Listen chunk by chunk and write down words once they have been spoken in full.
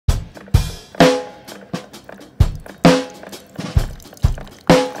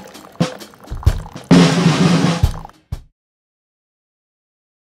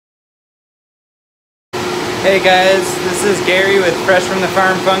Hey guys, this is Gary with Fresh from the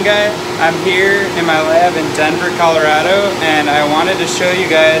Farm Fungi. I'm here in my lab in Denver, Colorado, and I wanted to show you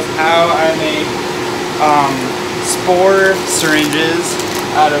guys how I make spore syringes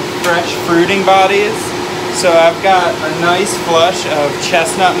out of fresh fruiting bodies. So I've got a nice flush of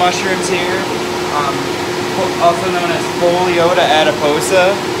chestnut mushrooms here, also known as Pholiota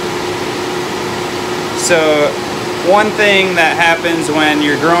adiposa. So one thing that happens when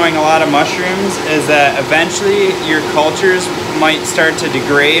you're growing a lot of mushrooms is that eventually your cultures might start to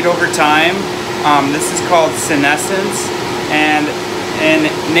degrade over time. This is called senescence, and in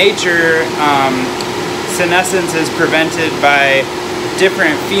nature, senescence is prevented by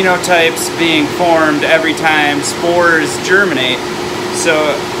different phenotypes being formed every time spores germinate. So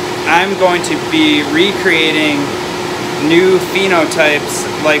I'm going to be recreating new phenotypes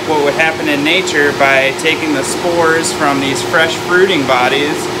like what would happen in nature by taking the spores from these fresh fruiting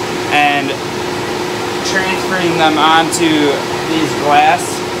bodies and transferring them onto these glass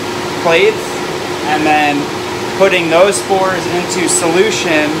plates and then putting those spores into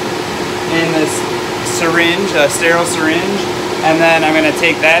solution in this syringe, a sterile syringe, and then I'm going to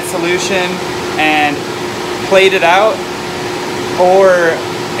take that solution and plate it out or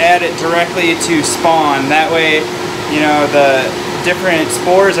add it directly to spawn. That way, you know, the different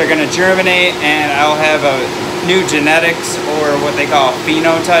spores are going to germinate and I'll have a new genetics, or what they call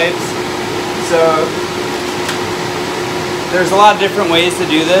phenotypes. So there's a lot of different ways to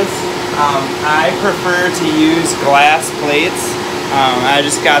do this. I prefer to use glass plates. I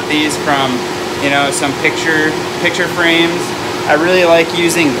just got these from, you know, some picture frames. I really like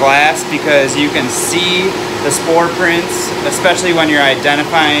using glass because you can see the spore prints, especially when you're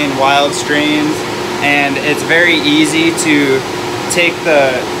identifying wild strains. And it's very easy to take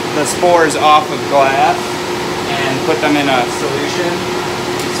the spores off of glass and put them in a solution.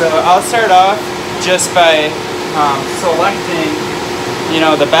 So I'll start off just by selecting, you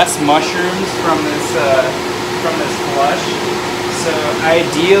know, the best mushrooms from this flush. So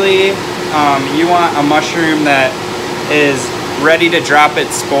ideally, you want a mushroom that is ready to drop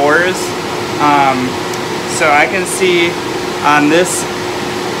its spores. So I can see on this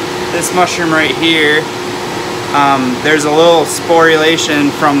mushroom right here, there's a little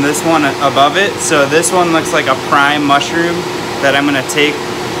sporulation from this one above it. So this one looks like a prime mushroom that I'm going to take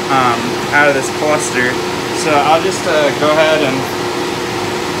out of this cluster. So I'll just go ahead and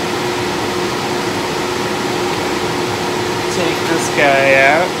take this guy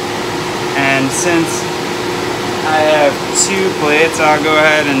out. And since I have two plates, I'll go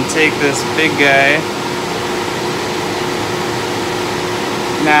ahead and take this big guy.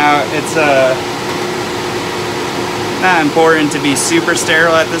 Now, it's not important to be super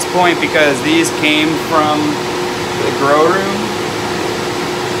sterile at this point because these came from the grow room.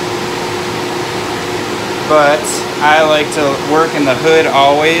 But I like to work in the hood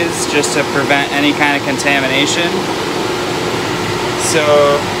always just to prevent any kind of contamination. So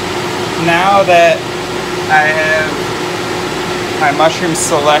now that I have my mushrooms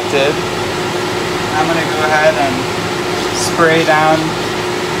selected, I'm going to go ahead and spray down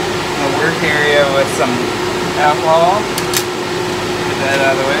the work area with some alcohol. Get that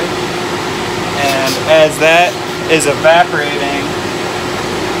out of the way. And as that is evaporating,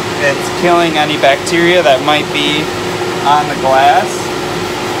 it's killing any bacteria that might be on the glass.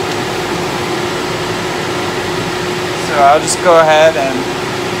 So I'll just go ahead and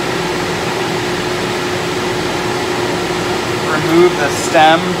remove the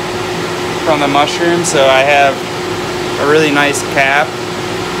stem from the mushroom so I have a really nice cap.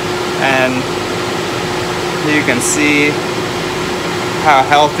 And you can see how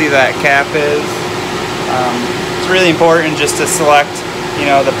healthy that cap is. It's really important just to select, you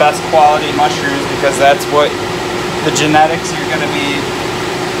know, the best quality mushrooms because that's what the genetics you're going to be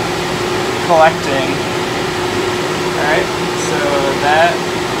collecting. Alright, so that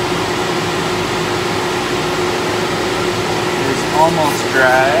is almost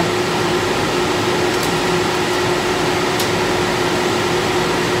dry.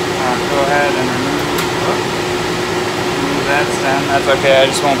 Go ahead and remove that stem. That's okay, I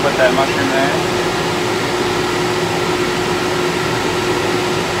just won't put that mushroom there.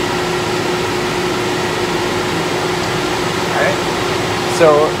 Alright,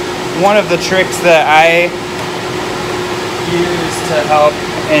 so one of the tricks that I use to help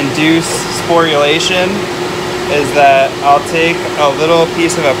induce sporulation is that I'll take a little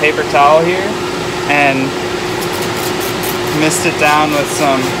piece of a paper towel here and mist it down with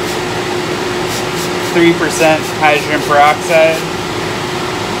some 3% hydrogen peroxide,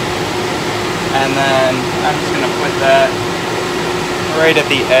 and then I'm just going to put that right at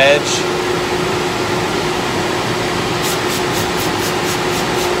the edge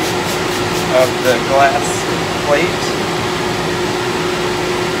of the glass plate.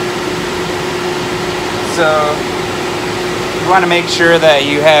 So you want to make sure that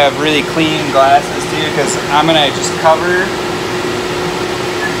you have really clean glasses too, because I'm going to just cover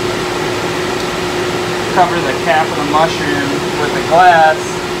the cap of the mushroom with the glass,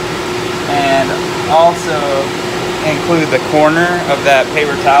 and also include the corner of that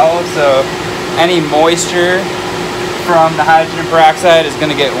paper towel, so any moisture from the hydrogen peroxide is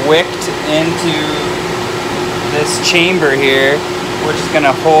going to get wicked into this chamber here, which is going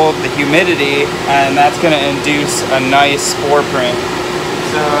to hold the humidity, and that's going to induce a nice spore print.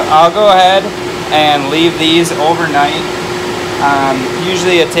 So I'll go ahead and leave these overnight.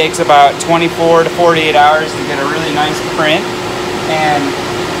 Usually it takes about 24 to 48 hours to get a really nice print, and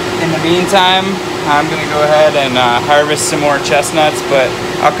in the meantime I'm going to go ahead and harvest some more chestnuts, but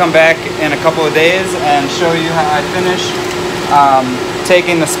I'll come back in a couple of days and show you how I finish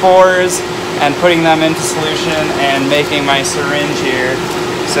taking the spores and putting them into solution and making my syringe here.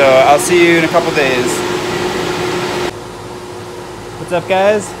 So I'll see you in a couple days. What's up,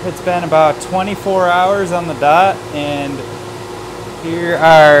 guys? It's been about 24 hours on the dot, and here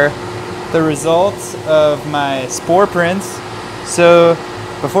are the results of my spore prints. So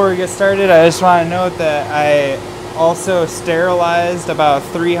before we get started, I just want to note that I also sterilized about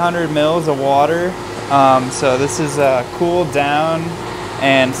 300 mils of water. So this is cooled down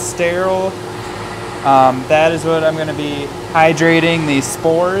and sterile. That is what I'm going to be hydrating these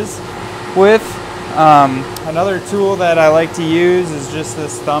spores with. Another tool that I like to use is just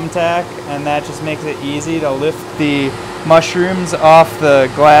this thumbtack, and that just makes it easy to lift the mushrooms off the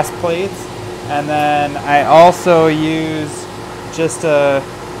glass plates. And then I also use just a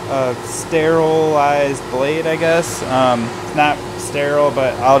sterilized blade, I guess. It's not sterile,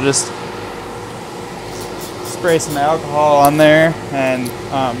 but I'll just spray some alcohol on there, and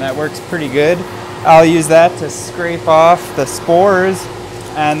that works pretty good. I'll use that to scrape off the spores.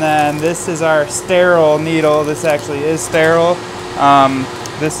 And then this is our sterile needle. This actually is sterile.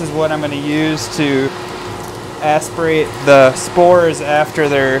 This is what I'm going to use to aspirate the spores after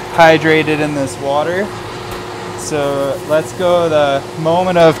they're hydrated in this water. So let's go the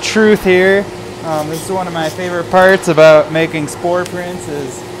moment of truth here. This is one of my favorite parts about making spore prints,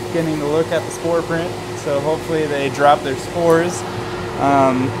 is getting to look at the spore print. So hopefully they drop their spores.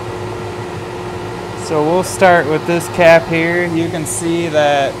 So we'll start with this cap here. You can see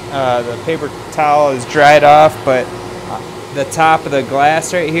that the paper towel is dried off, but the top of the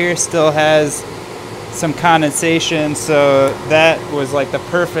glass right here still has some condensation, so that was like the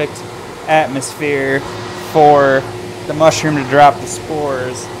perfect atmosphere for the mushroom to drop the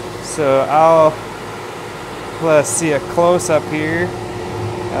spores. So let's see a close-up here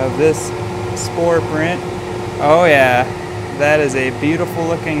of this spore print. Oh yeah, that is a beautiful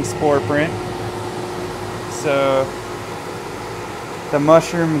looking spore print. So the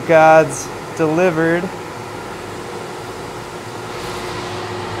mushroom gods delivered.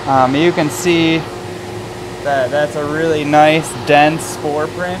 You can see that that's a really nice dense spore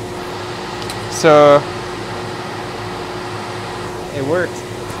print. So it worked.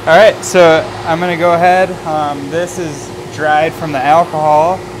 Alright, so I'm going to go ahead. This is dried from the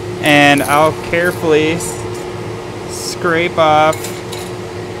alcohol, and I'll carefully scrape off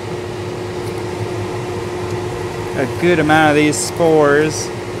a good amount of these spores.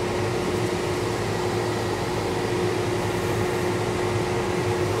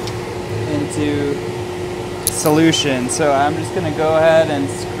 Into solution. So I'm just going to go ahead and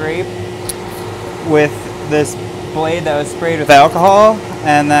scrape with this blade that was sprayed with alcohol,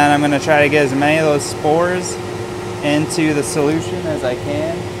 and then I'm going to try to get as many of those spores into the solution as I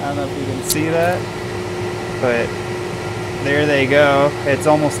can. I don't know if you can see that, but there they go. It's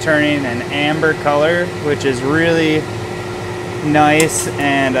almost turning an amber color, which is really nice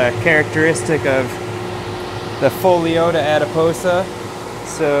and a characteristic of the Pholiota adiposa.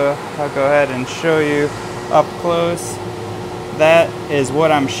 So I'll go ahead and show you up close. That is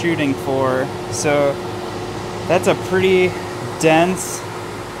what I'm shooting for. So that's a pretty dense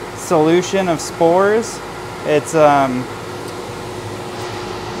solution of spores. It's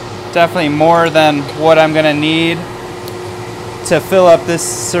definitely more than what I'm gonna need to fill up this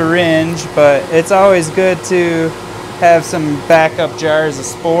syringe, but it's always good to have some backup jars of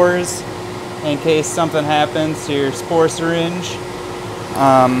spores in case something happens to your spore syringe.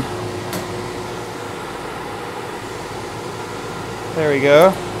 There we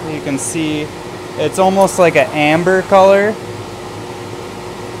go. You can see it's almost like an amber color.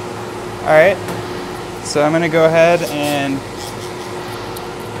 Alright, so I'm going to go ahead and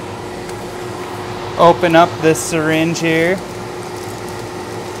open up this syringe here.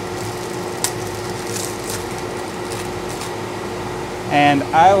 And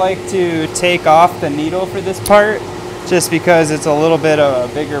I like to take off the needle for this part just because it's a little bit of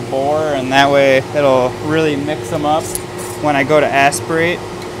a bigger bore, and that way it'll really mix them up when I go to aspirate.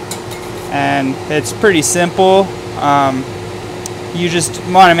 And it's pretty simple. You just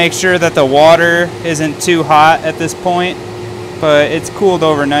want to make sure that the water isn't too hot at this point, but it's cooled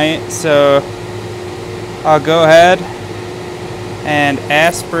overnight, so I'll go ahead and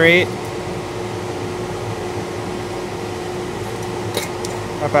aspirate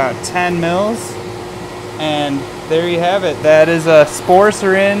about 10 mils, and there you have it. That is a spore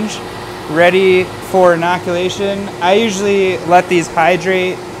syringe ready for inoculation. I usually let these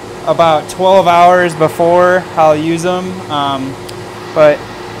hydrate about 12 hours before I'll use them, but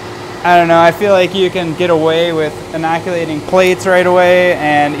I don't know, I feel like you can get away with inoculating plates right away,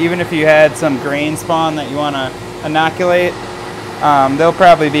 and even if you had some grain spawn that you want to inoculate, they'll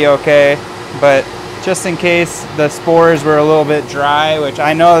probably be okay. But just in case the spores were a little bit dry, which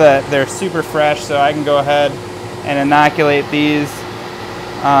I know that they're super fresh, so I can go ahead and inoculate these.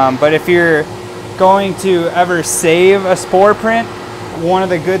 But if you're going to ever save a spore print, one of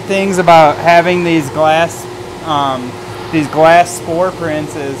the good things about having these glass spore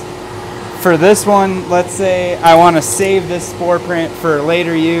prints is, for this one, let's say I want to save this spore print for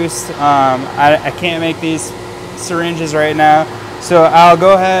later use. I can't make these syringes right now, so I'll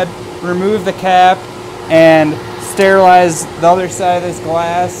go ahead, remove the cap, and sterilize the other side of this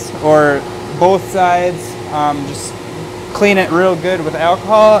glass, or both sides. Just clean it real good with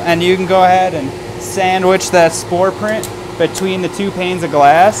alcohol, and you can go ahead and sandwich that spore print between the two panes of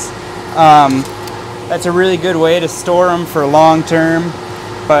glass. That's a really good way to store them for long term.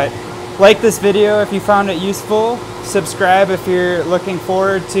 But like this video if you found it useful, subscribe if you're looking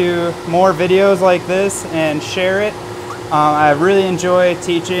forward to more videos like this, and share it. I really enjoy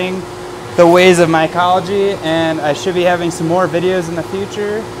teaching the ways of mycology, and I should be having some more videos in the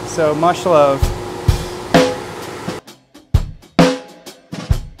future, so much love.